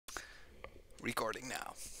Recording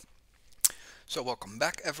now. So welcome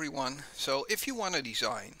back everyone. So if you want to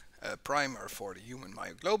design a primer for the human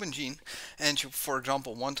myoglobin gene and you, for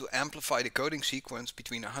example, want to amplify the coding sequence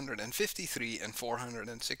between 153 and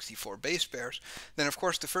 464 base pairs, then of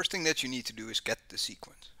course the first thing that you need to do is get the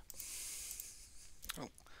sequence. Oh,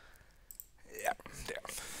 yeah, there.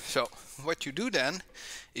 So what you do then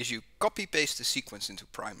is you copy paste the sequence into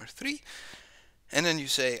primer 3. And then you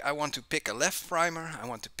say, I want to pick a left primer, I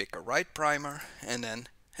want to pick a right primer, and then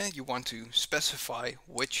you want to specify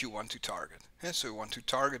which you want to target. So you want to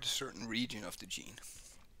target a certain region of the gene.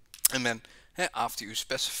 And then after you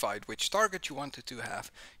specified which target you wanted to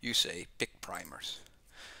have, you say pick primers.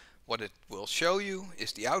 What it will show you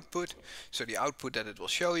is the output. So the output that it will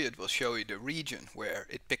show you the region where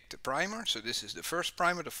it picked the primer. So this is the first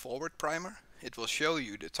primer, the forward primer. It will show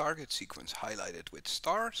you the target sequence highlighted with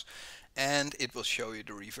stars, and it will show you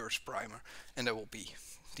the reverse primer, and that will be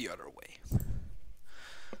the other way.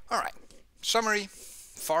 Alright, summary,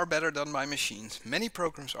 far better done by machines. Many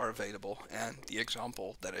programs are available, and the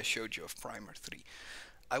example that I showed you of primer 3.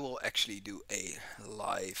 I will actually do a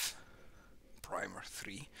live primer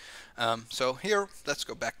 3. So here, let's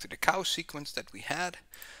go back to the cow sequence that we had.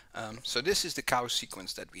 So this is the cow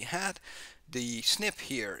sequence that we had. The SNP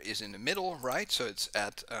here is in the middle, right? So it's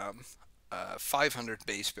at 500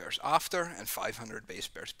 base pairs after and 500 base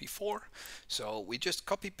pairs before. So we just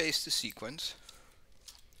copy paste the sequence.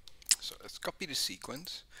 So let's copy the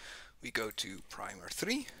sequence. We go to primer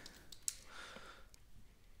 3.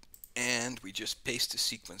 And we just paste the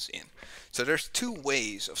sequence in. So there's two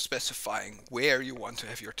ways of specifying where you want to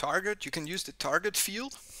have your target. You can use the target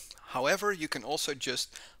field. However, you can also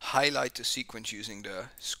just highlight the sequence using the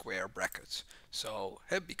square brackets. So,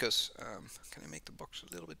 because, can I make the box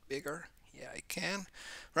a little bit bigger? Yeah, I can.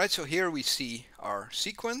 Right, so here we see our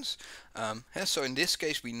sequence. So in this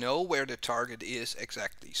case, we know where the target is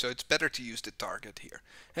exactly. So it's better to use the target here.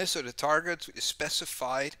 So the target is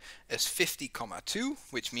specified as 50,2,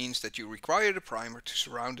 which means that you require the primer to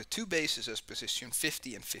surround the two bases as position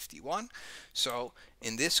 50 and 51. So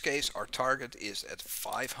in this case, our target is at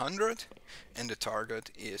 500, and the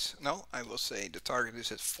target is, no, I will say the target is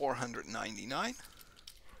at 499.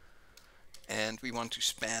 And we want to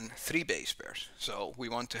span 3 base pairs. So we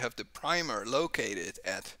want to have the primer located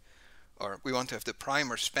at, or we want to have the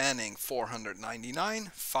primer spanning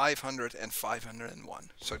 499, 500, and 501.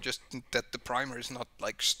 So just that the primer is not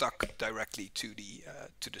like stuck directly to the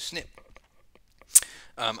SNP.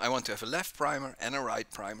 I want to have a left primer and a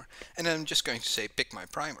right primer, and then I'm just going to say pick my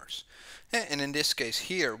primers. And in this case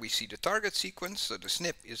here we see the target sequence, so the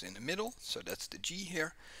SNP is in the middle, so that's the G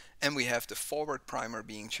here. And we have the forward primer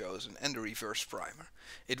being chosen and the reverse primer.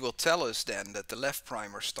 It will tell us then that the left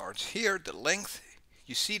primer starts here, the length.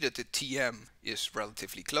 You see that the TM is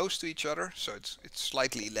relatively close to each other, so it's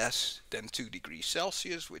slightly less than 2 degrees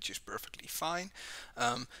Celsius, which is perfectly fine.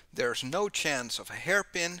 There's no chance of a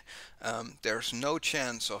hairpin. There's no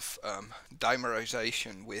chance of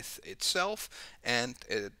dimerization with itself, and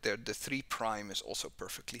the 3' is also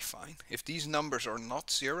perfectly fine. If these numbers are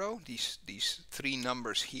not 0, these 3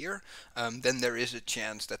 numbers here, then there is a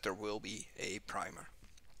chance that there will be a primer.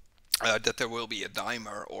 That there will be a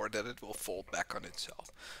dimer, or that it will fold back on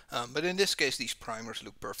itself. But in this case, these primers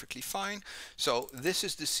look perfectly fine. So this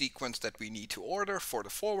is the sequence that we need to order for the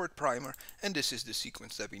forward primer, and this is the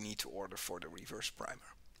sequence that we need to order for the reverse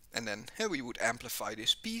primer. And then here we would amplify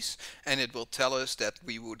this piece, and it will tell us that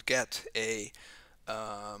we would get a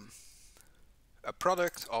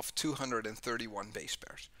product of 231 base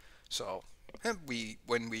pairs. So when we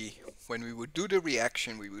would do the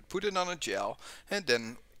reaction, we would put it on a gel, and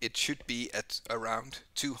then it should be at around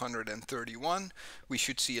 231. We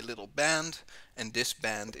should see a little band, and this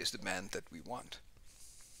band is the band that we want.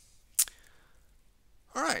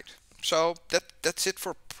 All right, so that's it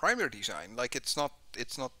for primer design. Like it's not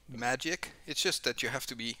magic. It's just that you have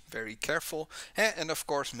to be very careful, and of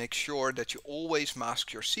course make sure that you always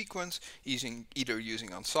mask your sequence either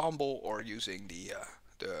using Ensemble or using the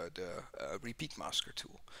repeat masker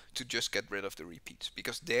tool to just get rid of the repeats,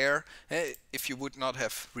 because there, if you would not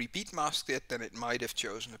have repeat masked it, then it might have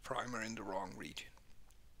chosen a primer in the wrong region.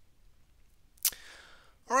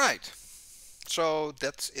 Alright, so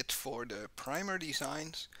that's it for the primer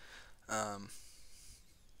designs.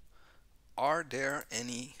 Are there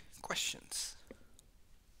any questions?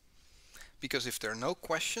 Because if there are no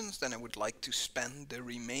questions, then I would like to spend the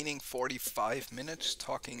remaining 45 minutes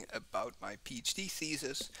talking about my PhD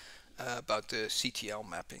thesis about the CTL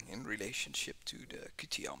mapping in relationship to the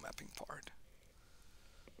QTL mapping part.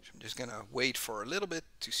 So I'm just going to wait for a little bit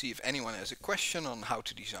to see if anyone has a question on how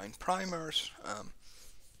to design primers.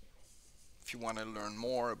 if you want to learn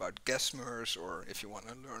more about guessmers, or if you want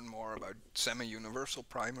to learn more about semi-universal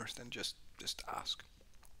primers, then just ask.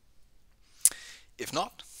 If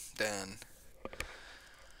not, then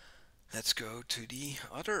let's go to the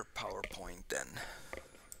other PowerPoint then.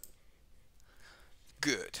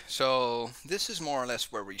 Good. So this is more or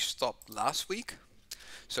less where we stopped last week.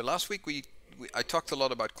 So last week I talked a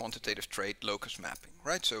lot about quantitative trait locus mapping,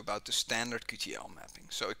 right? So about the standard QTL mapping.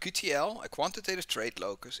 So a QTL, a quantitative trait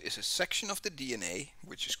locus, is a section of the DNA,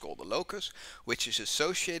 which is called a locus, which is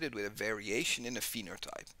associated with a variation in a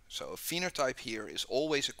phenotype. So a phenotype here is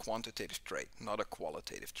always a quantitative trait, not a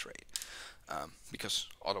qualitative trait, because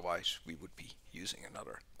otherwise we would be using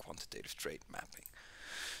another quantitative trait mapping.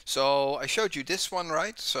 So I showed you this one,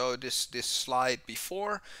 right? So this slide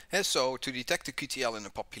before. And so to detect the QTL in a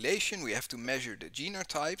population, we have to measure the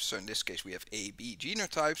genotypes. So in this case, we have A, B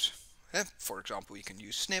genotypes. For example, you can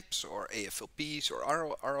use SNPs or AFLPs or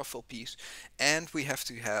RFLPs. And we have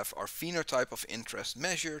to have our phenotype of interest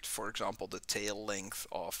measured. For example, the tail length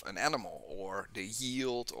of an animal, or the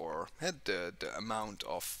yield, or the amount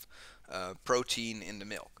of protein in the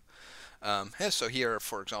milk. So here,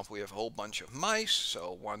 for example, we have a whole bunch of mice,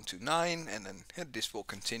 so 1 to 9, and then this will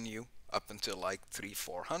continue up until like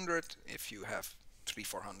 300-400 if you have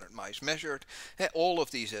 300-400 mice measured. All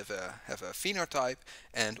of these have a phenotype,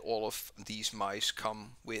 and all of these mice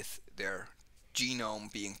come with their genome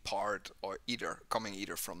being part, or coming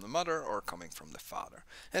either from the mother or coming from the father.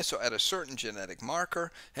 And so at a certain genetic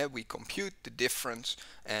marker, we compute the difference,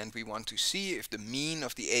 and we want to see if the mean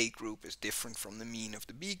of the A group is different from the mean of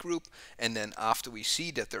the B group. And then after we see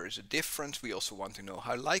that there is a difference, we also want to know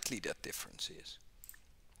how likely that difference is.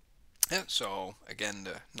 So again,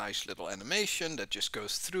 the nice little animation that just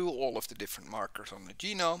goes through all of the different markers on the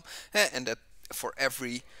genome, and that for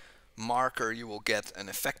every marker you will get an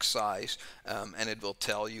effect size, and it will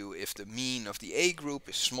tell you if the mean of the A group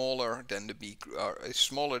is smaller than the B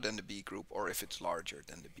group, or if it's larger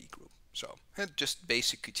than the B group. So just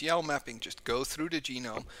basic QTL mapping, just go through the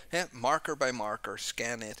genome, marker by marker,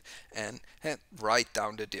 scan it, and write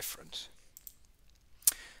down the difference.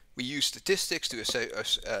 We use statistics to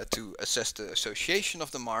assess the association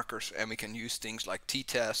of the markers, and we can use things like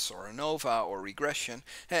t-tests or ANOVA or regression,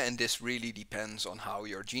 and this really depends on how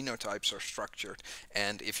your genotypes are structured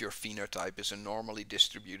and if your phenotype is a normally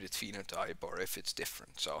distributed phenotype or if it's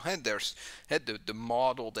different. So there's the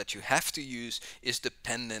model that you have to use is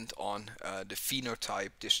dependent on the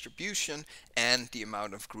phenotype distribution and the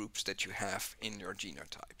amount of groups that you have in your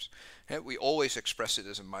genotypes. We always express it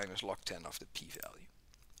as a minus log 10 of the p-value.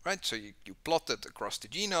 Right, so you plot it across the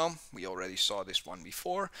genome. We already saw this one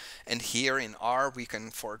before. And here in R, we can,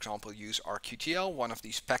 for example, use RQTL, one of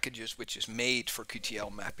these packages which is made for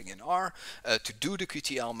QTL mapping in R, to do the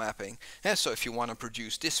QTL mapping. And so if you want to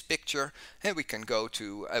produce this picture, we can go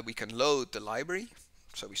to, we can load the library.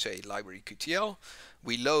 So we say library QTL.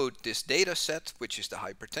 We load this data set, which is the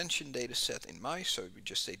hypertension data set in mice. So we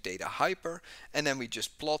just say data hyper, and then we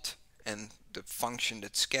just plot, and the function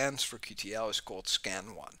that scans for QTL is called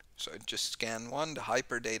scan1. So just scan1, the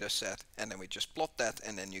hyper data set, and then we just plot that,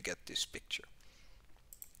 and then you get this picture.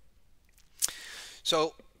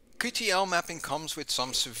 So QTL mapping comes with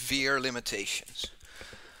some severe limitations.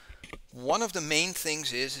 One of the main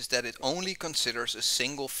things is that it only considers a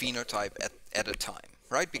single phenotype at a time.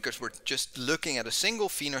 Right, because we're just looking at a single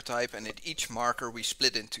phenotype, and at each marker we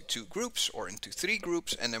split into 2 groups or into 3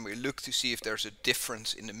 groups, and then we look to see if there's a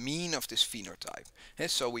difference in the mean of this phenotype.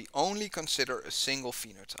 And so we only consider a single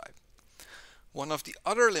phenotype. One of the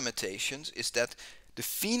other limitations is that the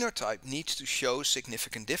phenotype needs to show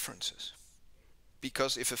significant differences.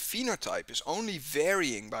 Because if a phenotype is only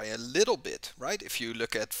varying by a little bit, right, if you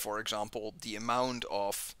look at, for example, the amount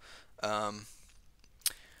of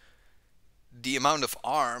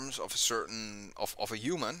arms of a certain of a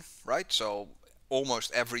human, right? So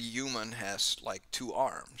almost every human has like 2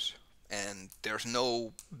 arms, and there's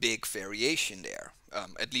no big variation there,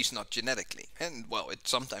 at least not genetically. And well, it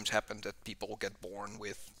sometimes happens that people get born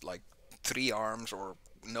with like 3 arms or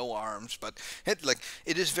no arms, but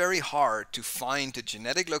it is very hard to find the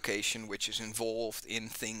genetic location which is involved in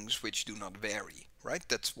things which do not vary, right?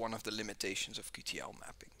 That's one of the limitations of QTL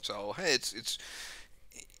mapping. So it's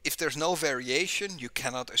if there's no variation, you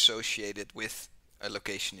cannot associate it with a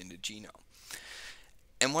location in the genome.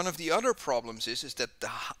 And one of the other problems is that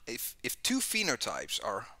if 2 phenotypes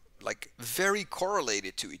are like very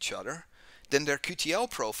correlated to each other, then their QTL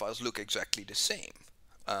profiles look exactly the same.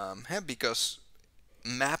 Because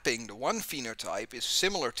mapping the one phenotype is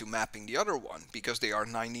similar to mapping the other one, because they are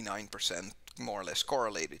 99% more or less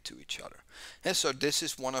correlated to each other. And so this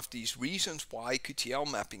is one of these reasons why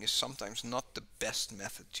QTL mapping is sometimes not the best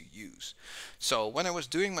method to use. So when I was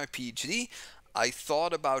doing my PhD, I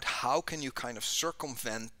thought about how can you kind of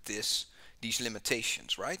circumvent these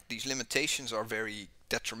limitations, right? These limitations are very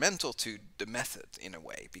detrimental to the method in a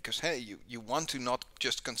way, because hey, you want to not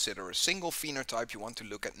just consider a single phenotype, you want to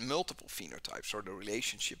look at multiple phenotypes or the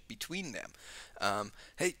relationship between them.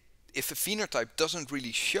 Hey, if a phenotype doesn't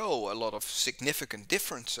really show a lot of significant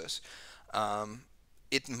differences,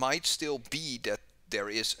 it might still be that there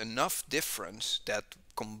is enough difference that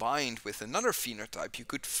combined with another phenotype you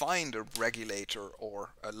could find a regulator or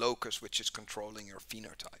a locus which is controlling your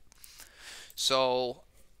phenotype. So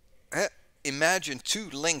imagine two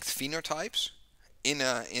linked phenotypes in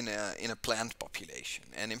a plant population,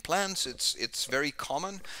 and in plants it's very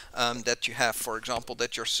common that you have, for example,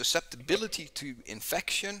 that your susceptibility to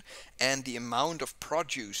infection and the amount of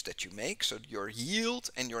produce that you make, so your yield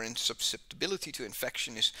and your susceptibility to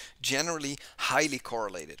infection, is generally highly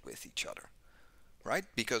correlated with each other, right?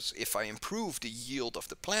 Because if I improve the yield of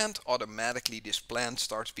the plant, automatically this plant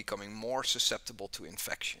starts becoming more susceptible to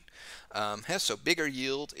infection. So bigger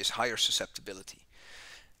yield is higher susceptibility.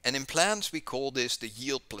 And in plants we call this the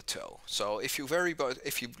yield plateau. So if you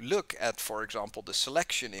look at, for example, the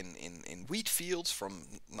selection in wheat fields from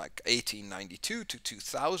like 1892 to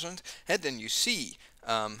 2000, then you see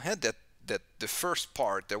that the first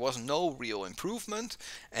part there was no real improvement,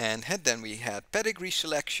 and then we had pedigree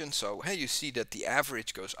selection. So you see that the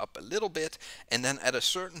average goes up a little bit, and then at a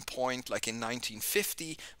certain point, like in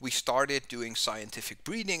 1950, we started doing scientific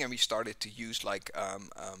breeding, and we started to use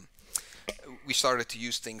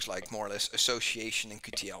things like more or less association and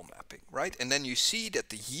QTL mapping, right? And then you see that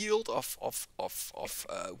the yield of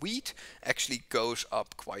wheat actually goes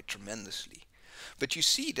up quite tremendously. But you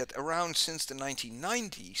see that around since the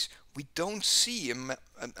 1990s, we don't see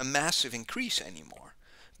a massive increase anymore,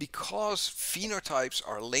 because phenotypes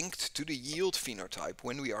are linked to the yield phenotype.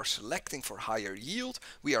 When we are selecting for higher yield,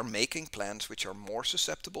 we are making plants which are more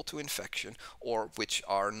susceptible to infection, or which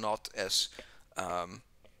are not as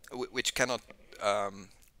which cannot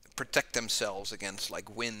protect themselves against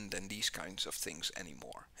like wind and these kinds of things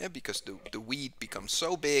anymore. Because the weed becomes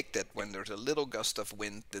so big that when there's a little gust of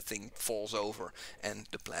wind, the thing falls over and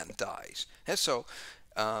the plant dies. So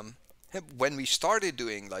when we started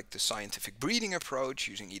doing like the scientific breeding approach,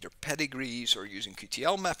 using either pedigrees or using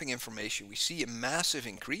QTL mapping information, we see a massive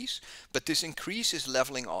increase, but this increase is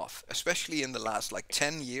leveling off. Especially in the last like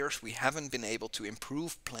 10 years, we haven't been able to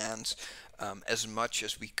improve plants as much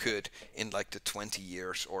as we could in like the 20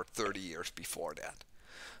 years or 30 years before that.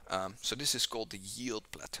 So this is called the yield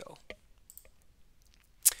plateau.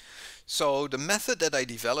 So the method that I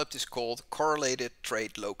developed is called correlated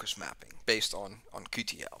trait locus mapping, based on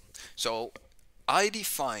QTL. So I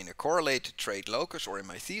define a correlated trait locus, or in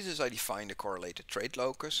my thesis I defined a correlated trait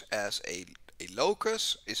locus as a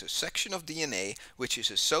locus is a section of DNA which is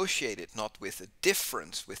associated not with a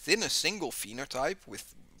difference within a single phenotype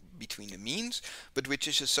between the means, but which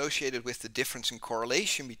is associated with the difference in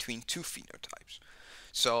correlation between two phenotypes.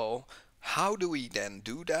 So how do we then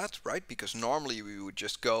do that, right? Because normally we would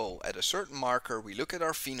just go at a certain marker, we look at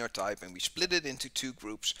our phenotype and we split it into two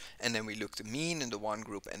groups, and then we look the mean in the one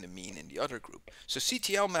group and the mean in the other group. So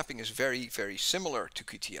CTL mapping is very, very similar to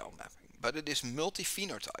QTL mapping, but it is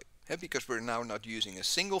multi-phenotype. Because we're now not using a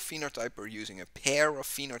single phenotype, we're using a pair of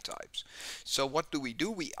phenotypes. So what do?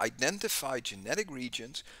 We identify genetic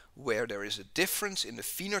regions where there is a difference in the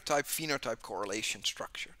phenotype-phenotype correlation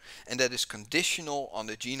structure, and that is conditional on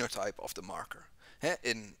the genotype of the marker.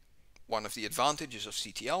 In one of the advantages of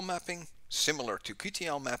CTL mapping, similar to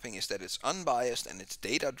QTL mapping, is that it's unbiased and it's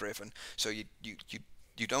data-driven, so you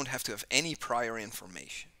don't have to have any prior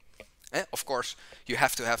information. Of course, you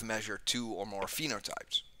have to have measured 2 or more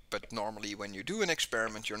phenotypes. But normally when you do an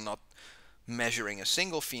experiment, you're not measuring a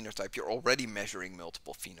single phenotype, you're already measuring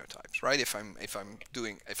multiple phenotypes, right? If I'm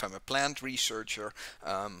a plant researcher,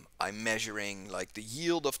 I'm measuring like the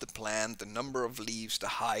yield of the plant, the number of leaves, the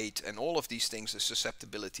height, and all of these things, the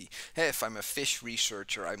susceptibility. If I'm a fish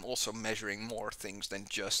researcher, I'm also measuring more things than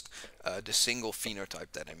just the single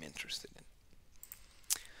phenotype that I'm interested in.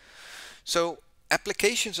 So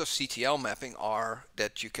applications of CTL mapping are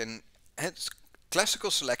that you can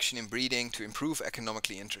classical selection in breeding to improve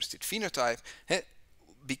economically interested phenotype,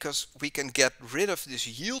 because we can get rid of this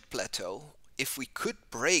yield plateau if we could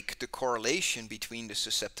break the correlation between the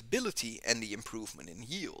susceptibility and the improvement in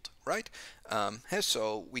yield, right?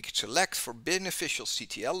 So we could select for beneficial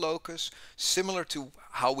CTL locus similar to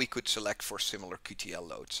how we could select for similar QTL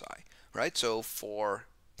loci, right? So for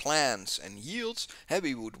plants and yields,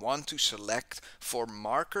 we would want to select for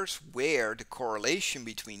markers where the correlation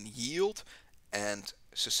between yield and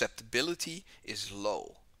susceptibility is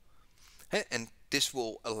low. And this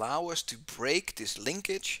will allow us to break this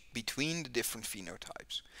linkage between the different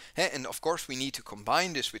phenotypes. And of course we need to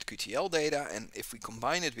combine this with QTL data, and if we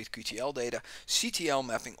combine it with QTL data, CTL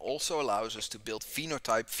mapping also allows us to build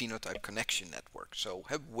phenotype-phenotype connection networks. So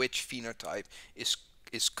which phenotype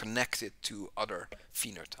is connected to other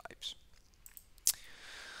phenotypes.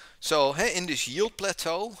 So in this yield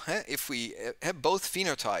plateau, if we have both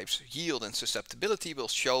phenotypes, yield and susceptibility, will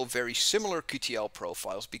show very similar QTL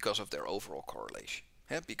profiles because of their overall correlation.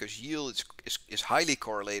 Because yield is highly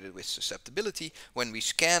correlated with susceptibility. When we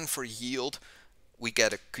scan for yield, we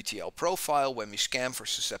get a QTL profile. When we scan for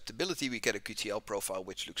susceptibility, we get a QTL profile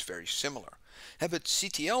which looks very similar. But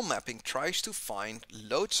CTL mapping tries to find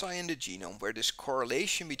loci in the genome where this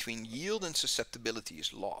correlation between yield and susceptibility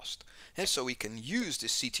is lost. And so we can use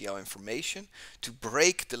this CTL information to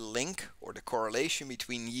break the link or the correlation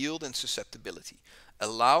between yield and susceptibility,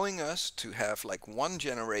 allowing us to have like one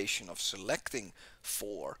generation of selecting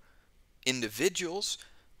for individuals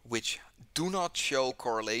which do not show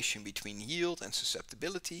correlation between yield and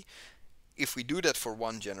susceptibility. If we do that for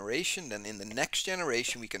one generation, then in the next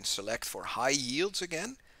generation we can select for high yields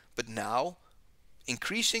again, but now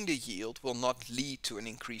increasing the yield will not lead to an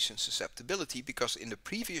increase in susceptibility, because in the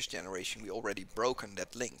previous generation we already broken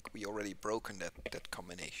that link, we already broken that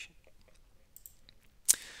combination.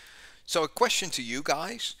 So a question to you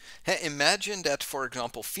guys, imagine that, for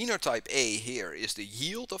example, phenotype A here is the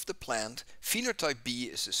yield of the plant, phenotype B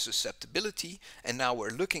is the susceptibility, and now we're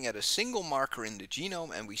looking at a single marker in the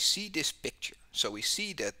genome and we see this picture. So we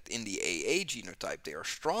see that in the AA genotype they are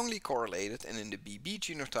strongly correlated, and in the BB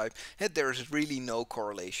genotype there is really no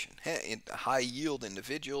correlation. In high yield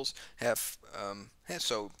individuals have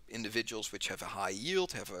so individuals which have a high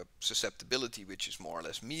yield have a susceptibility which is more or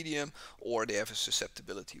less medium, or they have a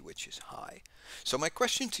susceptibility which is high. So my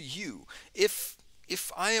question to you, if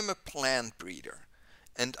I am a plant breeder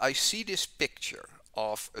and I see this picture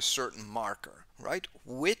of a certain marker, right?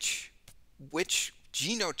 Which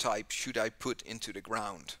genotype should I put into the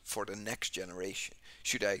ground for the next generation?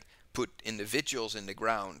 Should I put individuals in the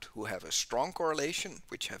ground who have a strong correlation,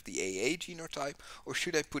 which have the AA genotype, or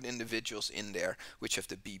should I put individuals in there which have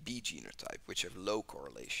the BB genotype, which have low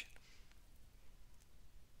correlation?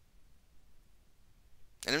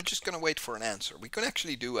 And I'm just going to wait for an answer. We can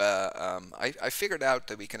actually do I figured out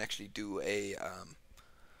that we can actually do a,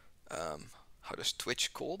 how does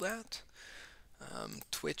Twitch call that?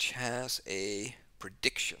 Twitch has a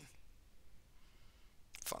prediction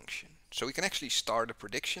function. So we can actually start a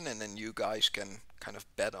prediction, and then you guys can kind of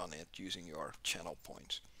bet on it using your channel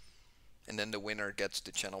points. And then the winner gets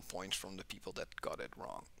the channel points from the people that got it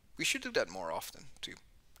wrong. We should do that more often to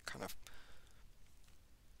kind of...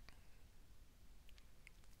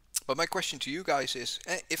 But my question to you guys is,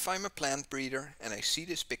 if I'm a plant breeder and I see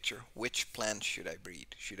this picture, which plants should I breed?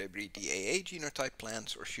 Should I breed the AA genotype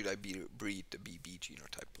plants, or should I breed the BB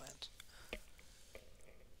genotype plants?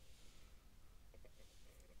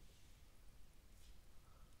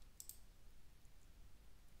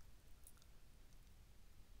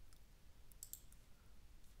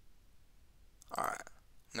 Alright,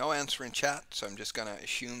 no answer in chat, so I'm just going to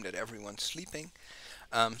assume that everyone's sleeping.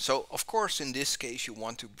 So of course in this case you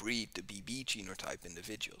want to breed the BB genotype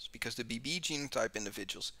individuals, because the BB genotype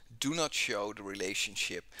individuals do not show the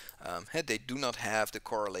relationship, they do not have the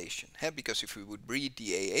correlation, because if we would breed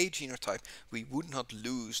the AA genotype we would not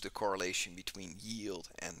lose the correlation between yield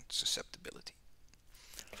and susceptibility.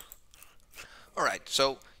 Alright,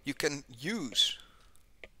 so you can use...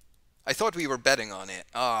 I thought we were betting on it.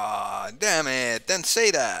 Ah, damn it. Then say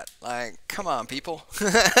that. Like, come on, people.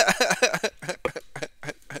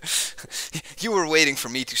 You were waiting for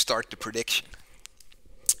me to start the prediction.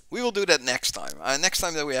 We will do that next time. Next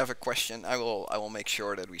time that we have a question, I will make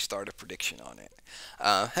sure that we start a prediction on it.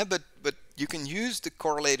 But you can use the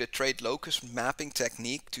correlated trait locus mapping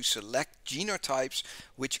technique to select genotypes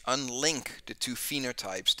which unlink the two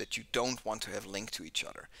phenotypes that you don't want to have linked to each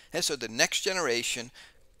other. And so the next generation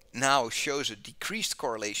now shows a decreased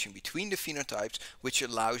correlation between the phenotypes, which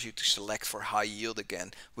allows you to select for high yield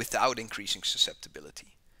again without increasing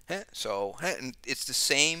susceptibility. So and it's the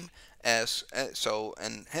same as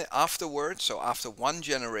afterwards, so after one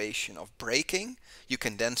generation of breaking, you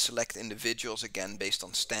can then select individuals again based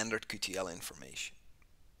on standard QTL information.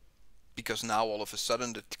 Because now all of a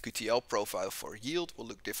sudden the QTL profile for yield will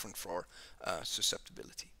look different for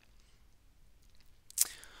susceptibility.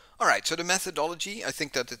 Alright, so the methodology, I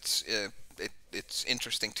think that it's it's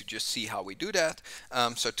interesting to just see how we do that.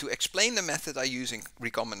 So to explain the method, I use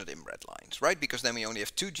recombinant inbred lines, right? Because then we only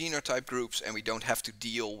have 2 genotype groups and we don't have to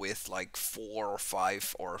deal with like 4 or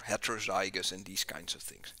 5 or heterozygous and these kinds of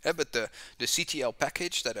things. But the CTL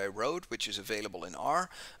package that I wrote, which is available in R,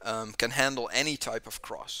 can handle any type of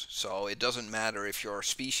cross. So it doesn't matter if your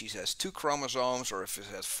species has 2 chromosomes or if it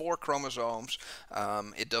has 4 chromosomes.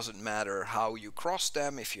 It doesn't matter how you cross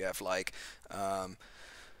them. If you have like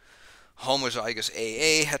homozygous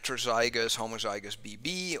AA, heterozygous, homozygous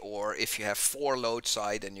BB, or if you have 4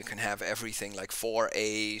 loci, then you can have everything like 4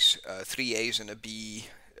 A's, 3 A's and a B,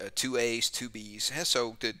 2 A's, 2 B's.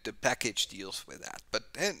 So the package deals with that.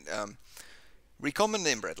 But recombinant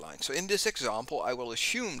inbred line. So in this example, I will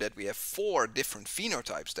assume that we have 4 different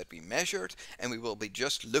phenotypes that we measured, and we will be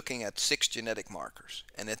just looking at 6 genetic markers.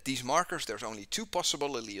 And at these markers, there's only 2 possible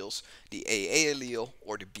alleles, the AA allele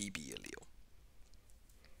or the BB allele.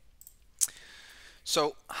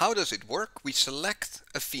 So how does it work? We select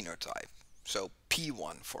a phenotype, so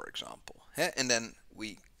P1 for example, and then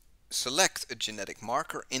we select a genetic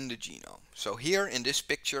marker in the genome. So here in this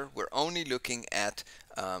picture we're only looking at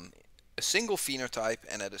a single phenotype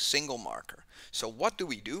and at a single marker. So what do?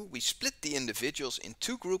 We split the individuals in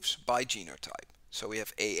 2 groups by genotype. So we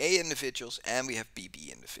have AA individuals and we have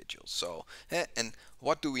BB individuals. So, and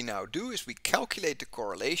what do we now do is we calculate the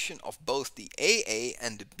correlation of both the AA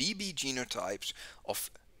and the BB genotypes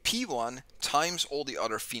of P1 times all the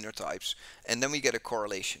other phenotypes, and then we get a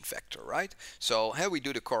correlation vector, right? So here we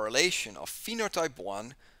do the correlation of phenotype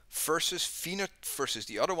 1 versus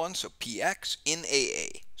the other one, so PX in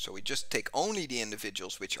AA. So we just take only the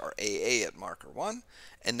individuals which are AA at marker 1,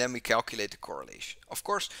 and then we calculate the correlation. Of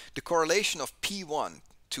course, the correlation of P1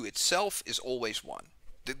 to itself is always 1.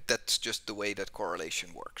 That's just the way that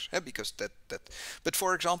correlation works. Because but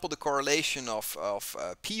for example, the correlation of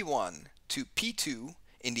P1 to P2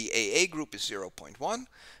 in the AA group is 0.1.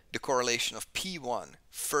 The correlation of P1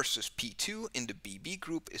 versus P2 in the BB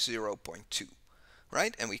group is 0.2.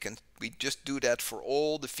 Right? And we just do that for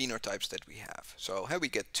all the phenotypes that we have. So here we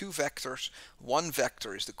get 2 vectors. One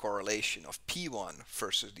vector is the correlation of P1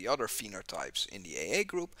 versus the other phenotypes in the AA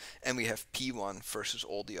group, and we have P1 versus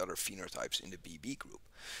all the other phenotypes in the BB group.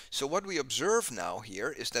 So what we observe now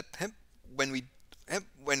here is that when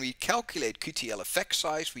we calculate QTL effect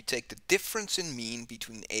size, we take the difference in mean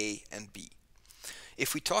between A and B.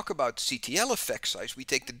 If we talk about CTL effect size, we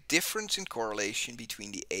take the difference in correlation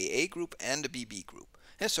between the AA group and the BB group.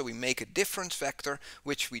 And so we make a difference vector,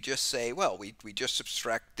 which we just say, well, we just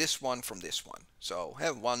subtract this one from this one. So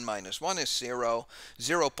 1 minus 1 is 0,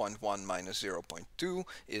 0.1 minus 0.2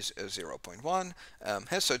 is 0.1.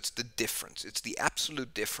 So it's the difference. It's the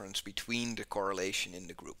absolute difference between the correlation in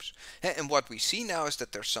the groups. And what we see now is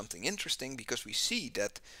that there's something interesting, because we see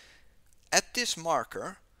that at this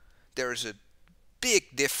marker, there is a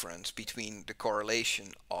big difference between the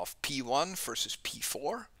correlation of P1 versus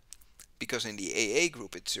P4, because in the AA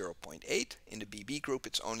group it's 0.8, in the BB group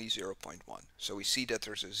it's only 0.1. So we see that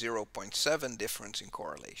there's a 0.7 difference in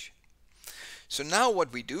correlation. So now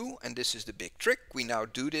what we do, and this is the big trick, we now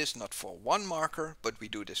do this not for one marker, but we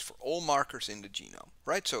do this for all markers in the genome,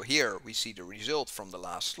 right? So here we see the result from the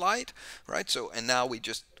last slide, right? So, and now we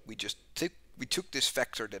took this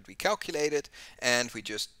vector that we calculated and we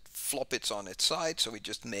just flop it on its side, so we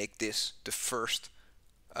just make this the first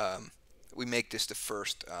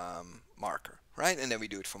marker, right? And then we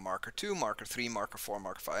do it for marker 2, marker 3, marker 4,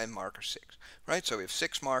 marker 5, and marker 6, right? So we have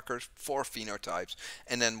 6 markers, 4 phenotypes,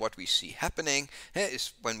 and then what we see happening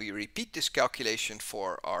is when we repeat this calculation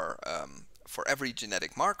for our for every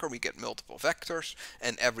genetic marker, we get multiple vectors,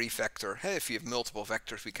 and every vector, if you have multiple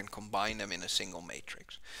vectors, we can combine them in a single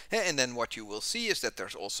matrix. And then what you will see is that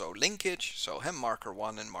there's also linkage, so marker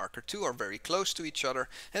 1 and marker 2 are very close to each other,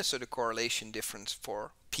 and so the correlation difference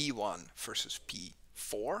for P1 versus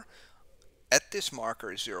P4 at this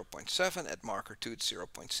marker is 0.7, at marker 2 it's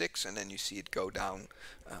 0.6, and then you see it go down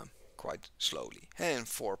quite slowly. And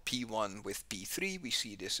for P1 with P3, we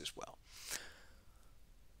see this as well.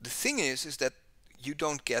 The thing is that you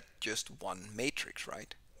don't get just one matrix,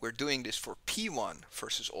 right? We're doing this for P1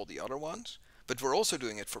 versus all the other ones, but we're also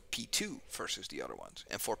doing it for P2 versus the other ones,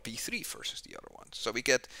 and for P3 versus the other ones. So we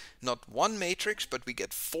get not one matrix, but we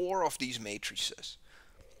get 4 of these matrices.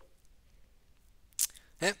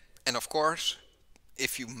 And of course,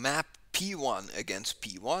 if you map P1 against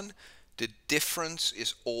P1, the difference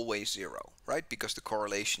is always 0, right? Because the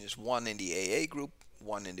correlation is 1 in the AA group,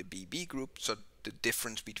 1 in the BB group, so the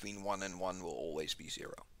difference between 1 and 1 will always be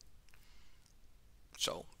 0.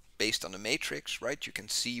 So based on the matrix, right, you can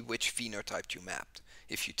see which phenotype you mapped.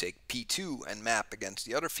 If you take P2 and map against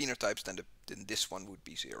the other phenotypes, then this one would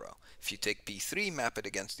be 0. If you take P3, map it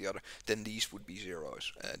against the other, then these would be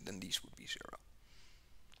zeros. Then these would be 0.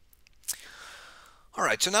 All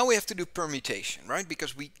right, so now we have to do permutation, right?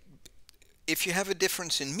 Because if you have a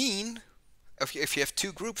difference in mean, if you have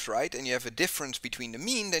two groups, right, and you have a difference between the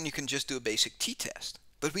mean, then you can just do a basic t-test.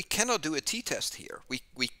 But we cannot do a t-test here.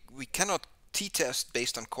 We cannot t-test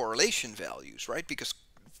based on correlation values, right? Because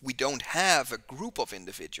we don't have a group of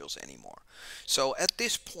individuals anymore. So at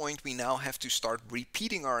this point, we now have to start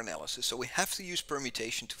repeating our analysis. So we have to use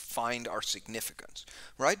permutation to find our significance,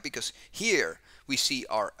 right? Because here we see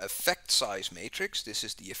our effect size matrix. This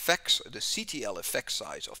is the CTL effect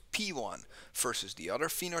size of P1 versus the other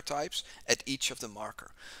phenotypes at each of the marker.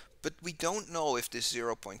 But we don't know if this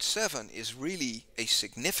 0.7 is really a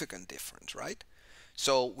significant difference, right?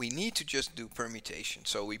 So we need to just do permutation.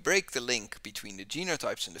 So we break the link between the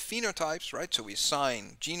genotypes and the phenotypes, right? So we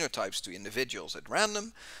assign genotypes to individuals at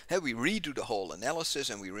random, and we redo the whole analysis,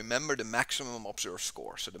 and we remember the maximum observed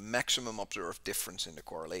score, so the maximum observed difference in the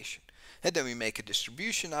correlation. And then we make a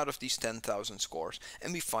distribution out of these 10,000 scores,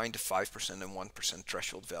 and we find the 5% and 1%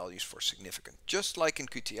 threshold values for significant, just like in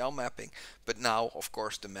QTL mapping. But now, of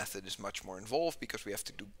course, the method is much more involved because we have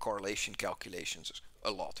to do correlation calculations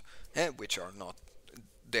a lot, which are not,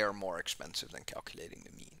 they're more expensive than calculating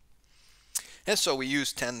the mean. And so we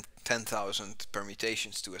use 10,000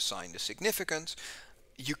 permutations to assign the significance.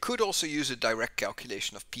 You could also use a direct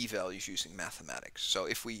calculation of p-values using mathematics. So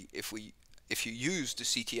if you use the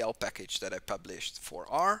CTL package that I published for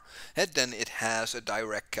R, then it has a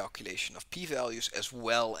direct calculation of p-values as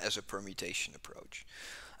well as a permutation approach.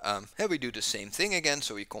 And we do the same thing again,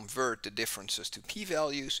 so we convert the differences to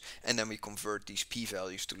p-values, and then we convert these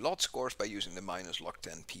p-values to lot scores by using the minus log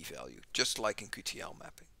 10 p-value, just like in QTL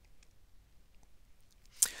mapping.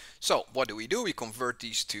 So what do? We convert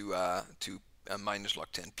these to minus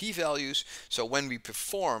log 10 p-values. So when we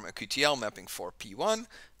perform a QTL mapping for P1,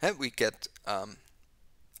 we get,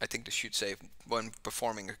 I think this should say, when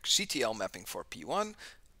performing a CTL mapping for P1,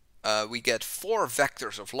 we get 4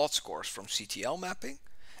 vectors of lot scores from CTL mapping,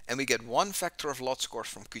 and we get 1 vector of lot scores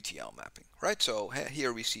from QTL mapping, right? So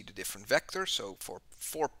here we see the different vectors. So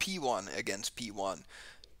for P1 against P1,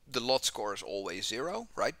 the lot score is always 0,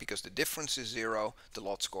 right? Because the difference is 0, the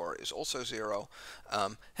lot score is also 0.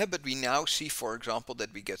 But we now see, for example,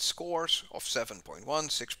 that we get scores of 7.1,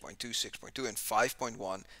 6.2, 6.2, and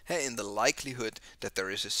 5.1 in the likelihood that there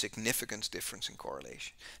is a significant difference in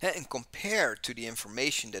correlation. And compared to the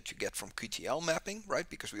information that you get from QTL mapping, right?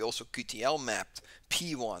 Because we also QTL mapped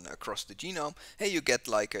P1 across the genome, you get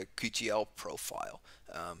like a QTL profile.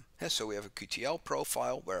 So we have a QTL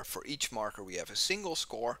profile where for each marker we have a single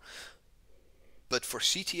score, but for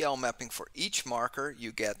CTL mapping for each marker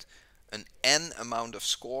you get an n amount of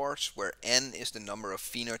scores, where n is the number of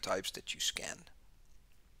phenotypes that you scanned.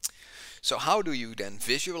 So how do you then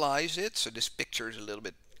visualize it? So this picture is a little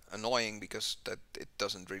bit annoying because that it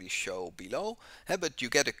doesn't really show below, but you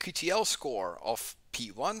get a QTL score of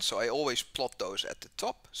P1, so I always plot those at the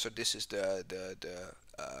top. So this is the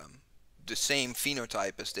same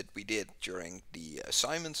phenotype as that we did during the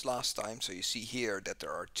assignments last time. So you see here that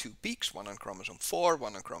there are 2 peaks, one on chromosome 4,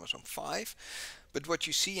 one on chromosome 5. But what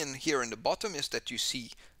you see here in the bottom is that you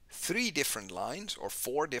see 3 different lines or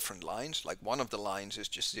 4 different lines. Like one of the lines is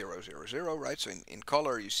just 0, 0, 0, right? So in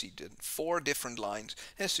color you see the 4 different lines,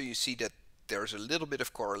 and so you see that there's a little bit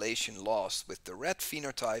of correlation lost with the red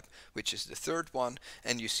phenotype, which is the 3rd one,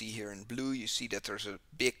 and you see here in blue, you see that there's a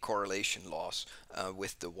big correlation loss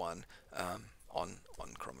with the one on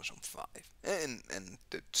chromosome 5. And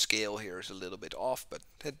the scale here is a little bit off, but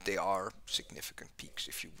they are significant peaks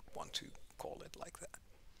if you want to call it like that.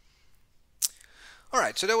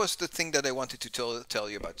 Alright, so that was the thing that I wanted to tell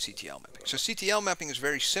you about CTL mapping. So CTL mapping is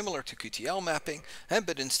very similar to QTL mapping,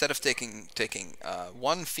 but instead of taking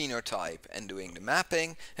one phenotype and doing the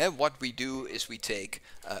mapping, what we do is we take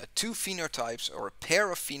 2 phenotypes or a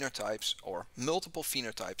pair of phenotypes or multiple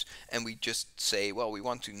phenotypes, and we just say, well, we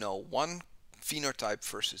want to know one phenotype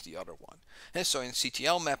versus the other one. And so in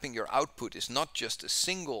CTL mapping, your output is not just a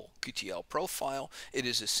single QTL profile, it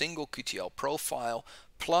is a single QTL profile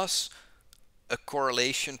plus a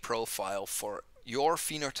correlation profile for your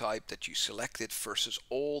phenotype that you selected versus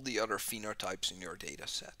all the other phenotypes in your data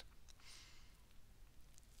set.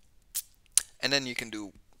 And then you can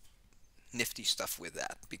do nifty stuff with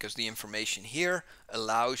that, because the information here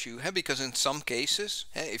allows you, because in some cases,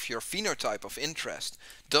 if your phenotype of interest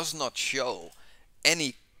does not show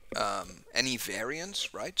any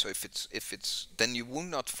variance, right? So if it's then you will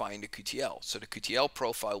not find a QTL. So the QTL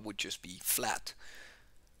profile would just be flat.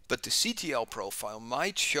 But the CTL profile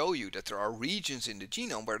might show you that there are regions in the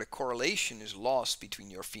genome where the correlation is lost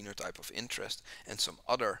between your phenotype of interest and some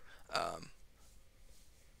other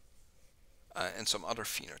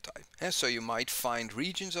phenotype. And so you might find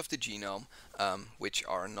regions of the genome which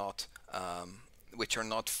are not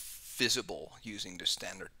visible using the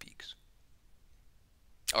standard peaks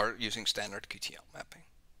or using standard QTL mapping.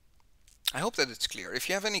 I hope that it's clear. If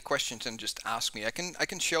you have any questions, then just ask me. I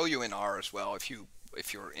can show you in R as well if you're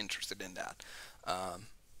interested in that,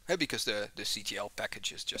 because the CTL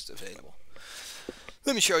package is just available.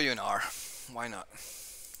 Let me show you in R. Why not?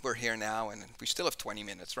 We're here now, and we still have 20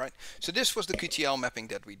 minutes, right? So this was the QTL mapping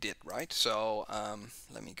that we did, right? So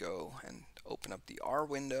let me go and open up the R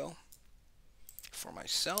window for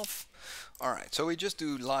myself. All right, so we just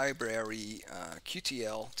do library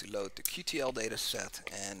QTL to load the QTL data set,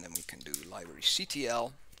 and then we can do library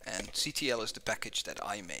CTL, and CTL is the package that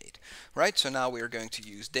I made, right? So now we're going to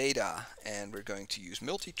use data, and we're going to use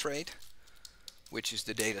multitrait, which is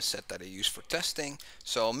the data set that I use for testing.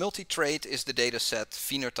 So multitrait is the data set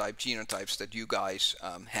phenotype genotypes that you guys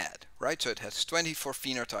had, right? So it has 24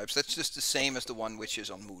 phenotypes. That's just the same as the one which is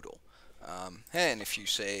on Moodle. And if you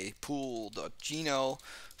say pool.geno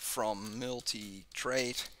from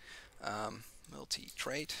multitrait,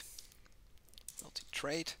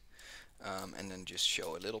 and then just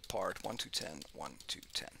show a little part 1 to 10, 1 to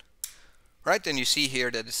 10. Right, and you see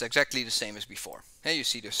here that it's exactly the same as before. Hey, you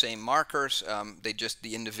see the same markers,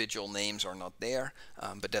 the individual names are not there,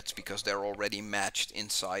 but that's because they're already matched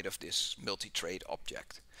inside of this multitrait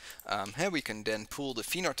object. We can then pool the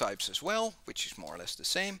phenotypes as well, which is more or less the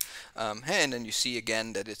same. And then you see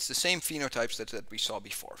again that it's the same phenotypes that we saw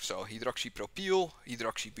before. So hydroxypropyl,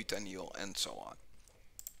 hydroxybutanil, and so on.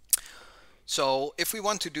 So if we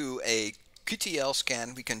want to do a QTL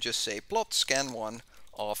scan, we can just say plot scan 1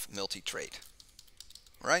 of multitrait.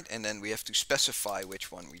 Right, and then we have to specify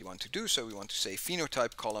which one we want to do. So we want to say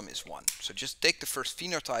phenotype column is 1. So just take the first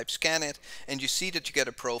phenotype, scan it, and you see that you get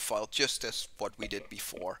a profile just as what we did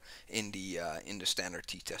before in the standard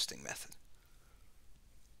t-testing method.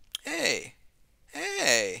 Hey,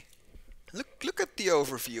 look at the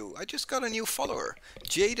overview. I just got a new follower,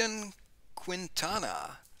 Jaden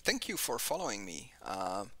Quintana. Thank you for following me.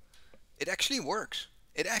 It actually works.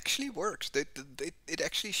 It actually works. It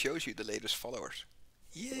actually shows you the latest followers.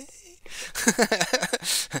 Yay!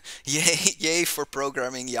 Yay for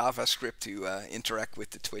programming JavaScript to interact with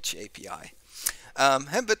the Twitch API.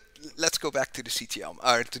 But let's go back to the CTL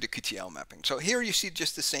or to the QTL mapping. So here you see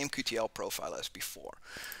just the same QTL profile as before.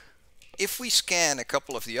 If we scan a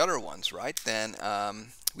couple of the other ones, right, then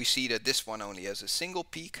we see that this one only has a single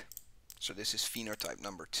peak. So this is phenotype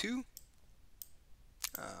number 2.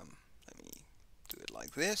 Let me do it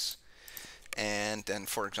like this. And then,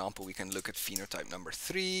 for example, we can look at phenotype number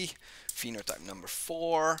 3, phenotype number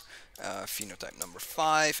 4, phenotype number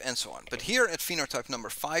 5, and so on. But here at phenotype number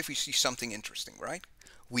 5, we see something interesting, right?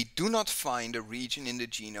 We do not find a region in the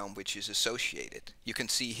genome which is associated. You can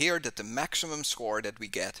see here that the maximum score that we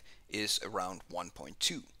get is around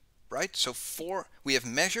 1.2, right? So we have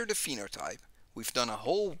measured a phenotype, we've done a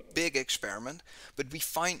whole big experiment, but we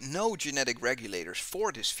find no genetic regulators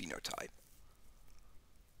for this phenotype.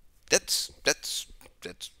 That's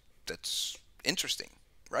interesting,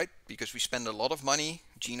 right? Because we spend a lot of money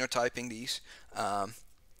genotyping these. I'm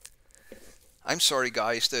sorry,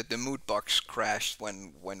 guys, the mood box crashed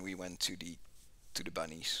when we went to the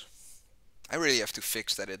bunnies. I really have to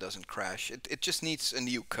fix that it doesn't crash. It just needs a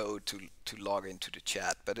new code to log into the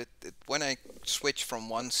chat. But when I switch from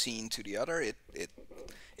one scene to the other,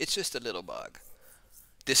 it's just a little bug.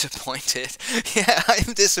 Disappointed. Yeah,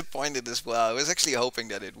 I'm disappointed as well. I was actually hoping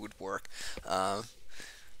that it would work,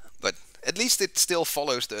 but at least it still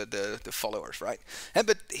follows the followers, right?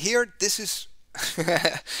 But here, this is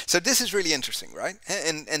so this is really interesting, right?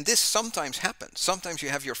 And this sometimes happens. Sometimes you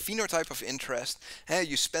have your phenotype of interest,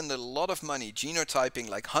 you spend a lot of money genotyping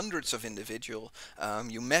like hundreds of individuals,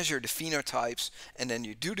 you measure the phenotypes, and then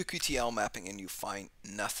you do the QTL mapping and you find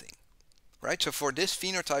nothing. Right, so for this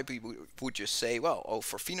phenotype, we would just say, well,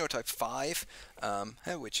 for phenotype 5,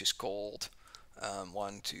 which is called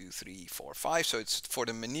 1, 2, 3, 4, 5. So it's for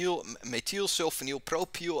the methylsulfonyl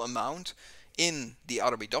propyl amount in the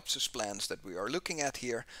Arabidopsis plants that we are looking at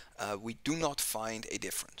here. We do not find a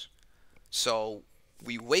difference. So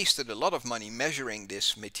we wasted a lot of money measuring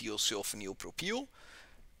this methylsulfonyl propyl.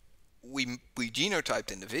 We genotyped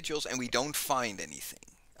individuals and we don't find anything.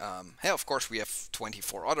 Of course, we have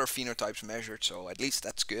 24 other phenotypes measured, so at least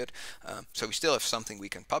that's good. So we still have something we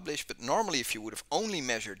can publish, but normally if you would have only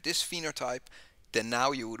measured this phenotype, then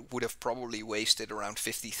now you would have probably wasted around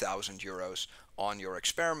 50,000 euros on your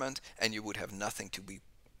experiment, and you would have nothing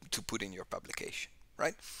to put in your publication,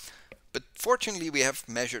 right? But fortunately, we have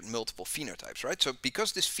measured multiple phenotypes, right? So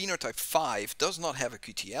because this phenotype 5 does not have a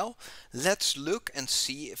QTL, let's look and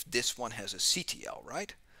see if this one has a CTL,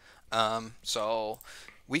 right? So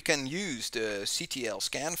we can use the CTL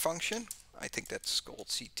scan function. I think that's called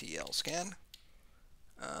CTL scan.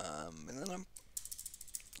 And then I'm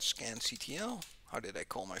scan CTL. How did I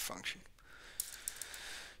call my function?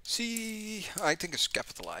 I think it's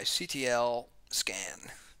capitalized. CTL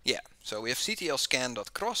scan. Yeah, so we have CTL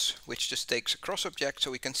scan.cross, which just takes a cross object, so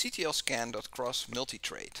we can CTL scan.cross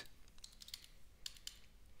multi-trait.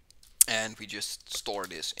 And we just store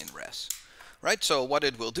this in res. Right, so what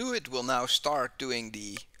it will do, it will now start doing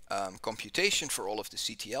the computation for all of the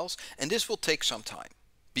CTLs, and this will take some time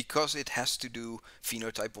because it has to do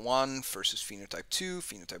phenotype 1 versus phenotype 2,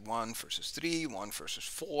 phenotype 1 versus 3, 1 versus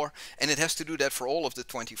 4, and it has to do that for all of the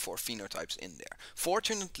 24 phenotypes in there.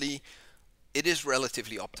 Fortunately, it is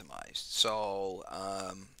relatively optimized. So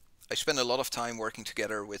I spent a lot of time working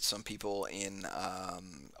together with some people in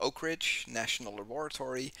Oak Ridge National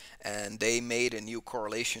Laboratory, and they made a new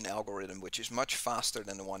correlation algorithm which is much faster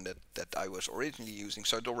than the one that I was originally using,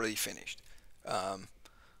 so it already finished.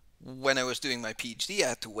 When I was doing my PhD, I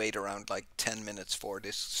had to wait around like 10 minutes for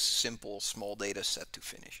this simple small data set to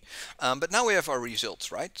finish. But now we have our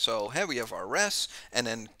results, right? So here we have our res, and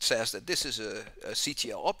then it says that this is a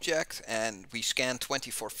CTL object, and we scan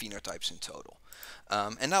 24 phenotypes in total.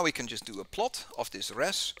 And now we can just do a plot of this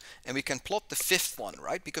res, and we can plot the fifth one,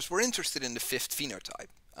 right? Because we're interested in the fifth phenotype.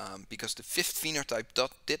 Because the fifth phenotype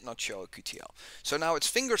did not show a QTL. So now it's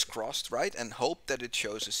fingers crossed, right, and hope that it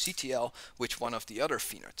shows a CTL with one of the other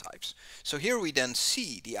phenotypes. So here we then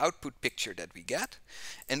see the output picture that we get,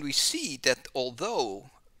 and we see that although,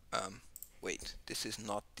 wait, this is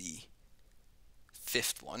not the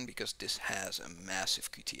fifth one because this has a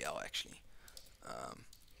massive QTL actually.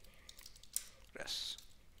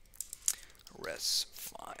 Res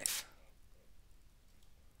 5.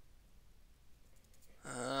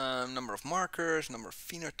 Number of markers, number of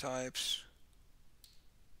phenotypes.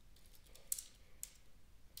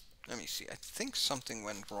 Let me see. I think something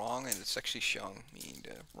went wrong, and it's actually showing me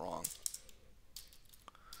the wrong.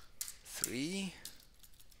 3,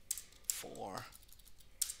 4,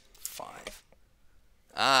 5.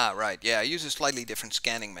 Ah, right. Yeah, I use a slightly different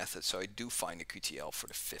scanning method, so I do find a QTL for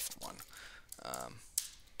the fifth one.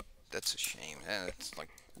 That's a shame. It's like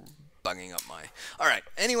bugging up my... Alright,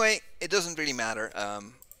 anyway, it doesn't really matter.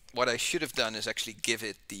 What I should have done is actually give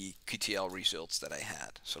it the QTL results that I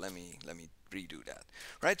had. So let me redo that.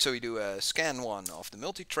 Right, so we do a scan 1 of the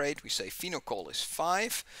multi-trait. We say phenocol is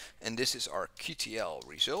 5, and this is our QTL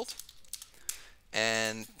result.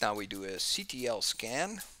 And now we do a CTL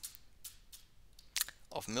scan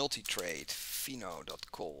of multi-trait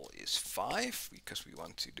pheno.col is 5, because we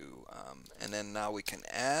want to do, and then now we can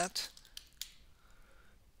add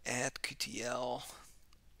QTL.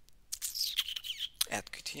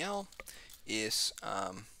 Add QTL is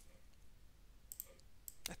I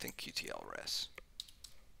think QTL res.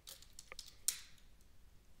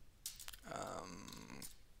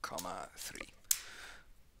 Comma 3.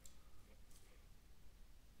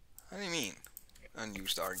 What do you mean?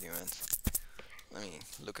 Unused argument. Let me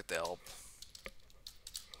look at the help.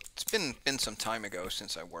 It's been some time ago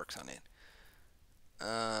since I worked on it.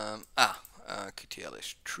 QTL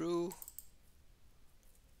is true.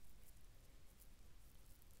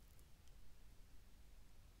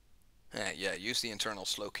 Yeah, use the internal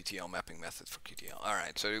slow QTL mapping method for QTL.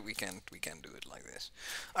 Alright, so we can do it like this.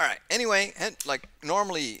 Alright, anyway, and like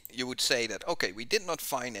normally you would say that, okay, we did not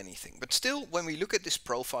find anything. But still, when we look at this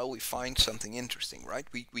profile, we find something interesting, right?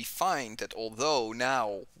 We find that although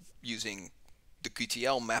now using the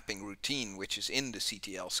QTL mapping routine, which is in the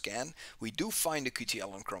CTL scan, we do find a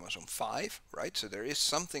QTL on chromosome 5, right? So there is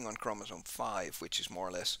something on chromosome 5, which is more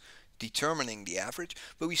or less determining the average.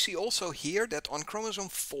 But we see also here that on chromosome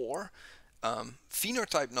 4,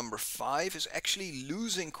 phenotype number 5 is actually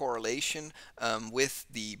losing correlation with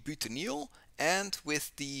the butynyl and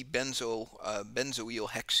with the benzoyl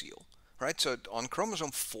hexyl. Right, so on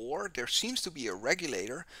chromosome 4 there seems to be a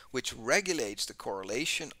regulator which regulates the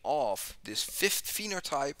correlation of this fifth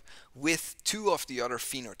phenotype with 2 of the other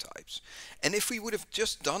phenotypes. And if we would have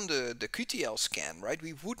just done the QTL scan, right,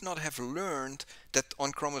 we would not have learned that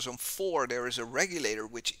on chromosome 4 there is a regulator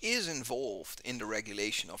which is involved in the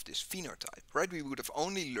regulation of this phenotype. Right, we would have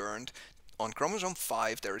only learned on chromosome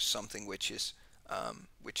 5 there is something which is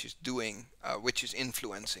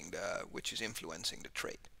influencing the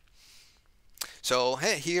trait. So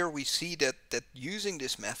here we see that using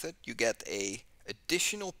this method you get a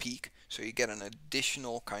additional peak. So you get an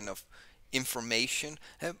additional kind of information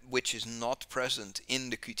which is not present in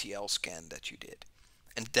the QTL scan that you did.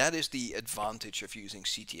 And that is the advantage of using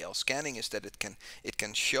CTL scanning, is that it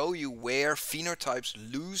can show you where phenotypes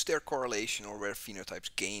lose their correlation or where phenotypes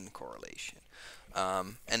gain correlation.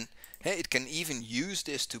 And it can even use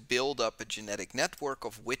this to build up a genetic network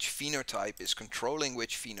of which phenotype is controlling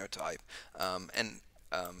which phenotype. And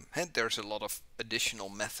there's a lot of additional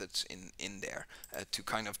methods in there to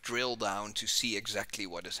kind of drill down to see exactly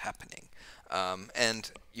what is happening.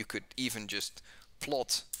 And you could even just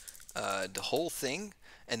plot the whole thing,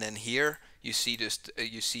 and then here you see this.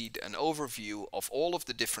 You see an overview of all of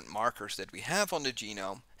the different markers that we have on the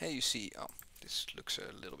genome. Hey, you see, oh, this looks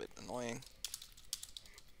a little bit annoying.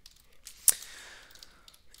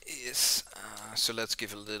 So let's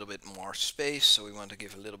give a little bit more space. So we want to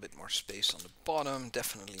give a little bit more space on the bottom,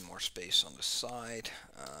 definitely more space on the side,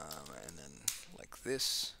 and then like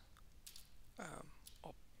this.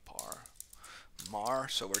 Mar.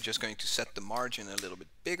 So we're just going to set the margin a little bit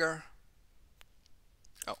bigger.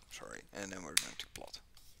 Oh, sorry. And then we're going to plot.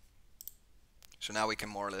 So now we can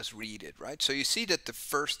more or less read it, right? So you see that the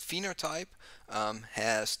first phenotype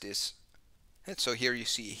has this. And so here you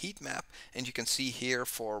see a heat map, and you can see here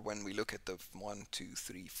for when we look at the 1, 2,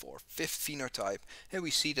 3, 4, fifth phenotype, and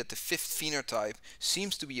we see that the fifth phenotype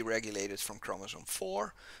seems to be regulated from chromosome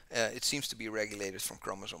 4. It seems to be regulated from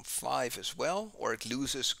chromosome 5 as well, or it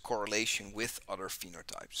loses correlation with other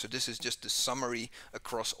phenotypes. So this is just the summary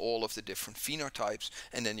across all of the different phenotypes,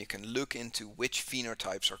 and then you can look into which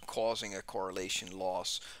phenotypes are causing a correlation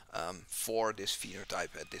loss for this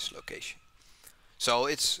phenotype at this location. So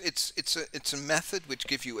it's a method which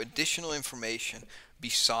gives you additional information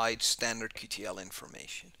besides standard QTL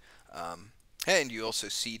information. And you also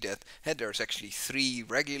see that there's actually 3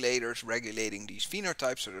 regulators regulating these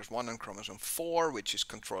phenotypes. So there's one on chromosome 4, which is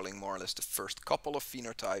controlling more or less the first couple of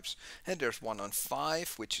phenotypes. And there's one on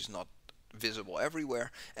 5, which is not visible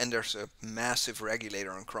everywhere. And there's a massive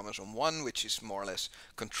regulator on chromosome 1, which is more or less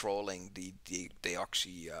controlling the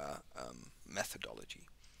deoxy methodology.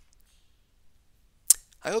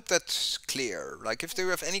 I hope that's clear. Like, if you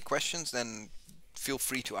have any questions, then feel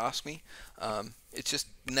free to ask me. It's just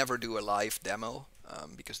never do a live demo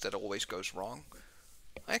because that always goes wrong.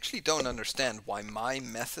 I actually don't understand why my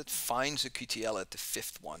method finds a QTL at the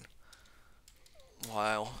 5th one,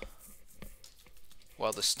 while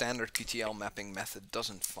the standard QTL mapping method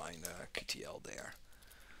doesn't find a QTL there.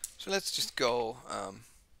 So let's just go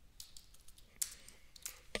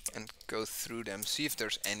and go through them, see if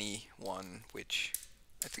there's any one which,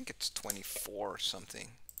 I think it's 24 or something.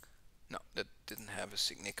 No, that didn't have a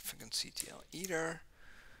significant CTL either.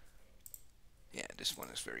 Yeah, this one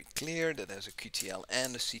is very clear. That has a QTL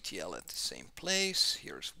and a CTL at the same place.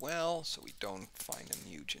 Here as well, so we don't find a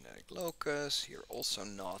new genetic locus. Here also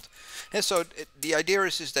not. And so the idea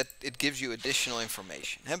is that it gives you additional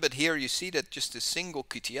information. But here you see that just a single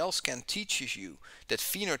QTL scan teaches you that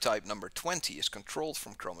phenotype number 20 is controlled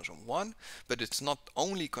from chromosome 1, but it's not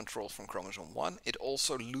only controlled from chromosome 1, it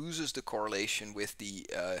also loses the correlation with the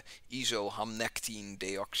isohamnectine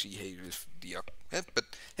deoxyhalus. But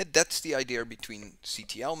that's the idea between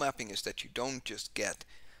CTL mapping, is that you don't just get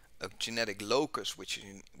a genetic locus which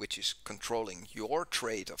is controlling your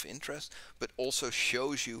trait of interest, but also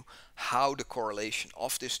shows you how the correlation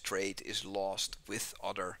of this trait is lost with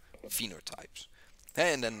other phenotypes.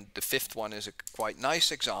 And then the 5th one is a quite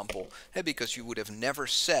nice example, because you would have never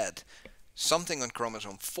said something on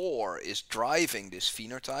chromosome 4 is driving this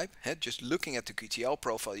phenotype. Just looking at the QTL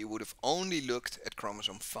profile, you would have only looked at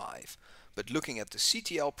chromosome 5. But looking at the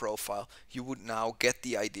CTL profile, you would now get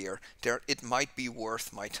the idea that it might be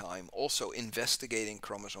worth my time also investigating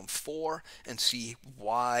chromosome 4 and see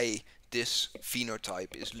why this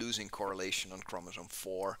phenotype is losing correlation on chromosome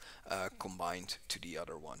 4 combined to the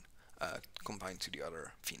other one, combined to the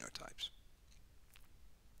other phenotypes.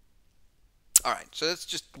 Alright, so that's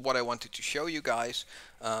just what I wanted to show you guys.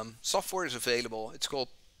 Software is available. It's called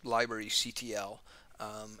Library CTL.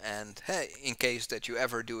 And hey, in case that you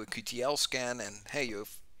ever do a QTL scan and hey,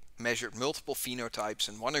 you've measured multiple phenotypes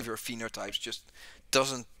and one of your phenotypes just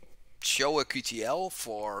doesn't show a QTL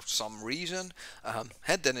for some reason,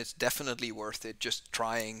 then it's definitely worth it just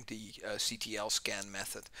trying the CTL scan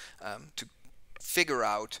method to figure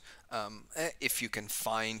out if you can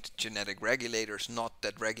find genetic regulators not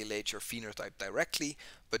that regulate your phenotype directly,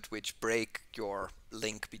 but which break your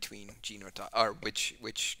link between genotype, or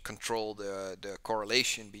which control the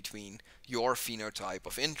correlation between your phenotype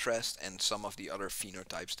of interest and some of the other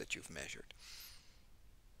phenotypes that you've measured.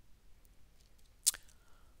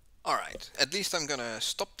 Alright, at least I'm gonna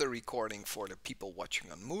stop the recording for the people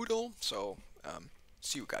watching on Moodle. So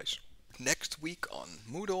see you guys next week on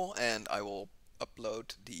Moodle, and I will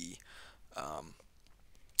upload um,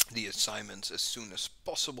 the assignments as soon as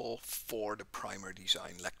possible for the primer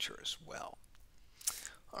design lecture as well.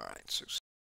 Alright, so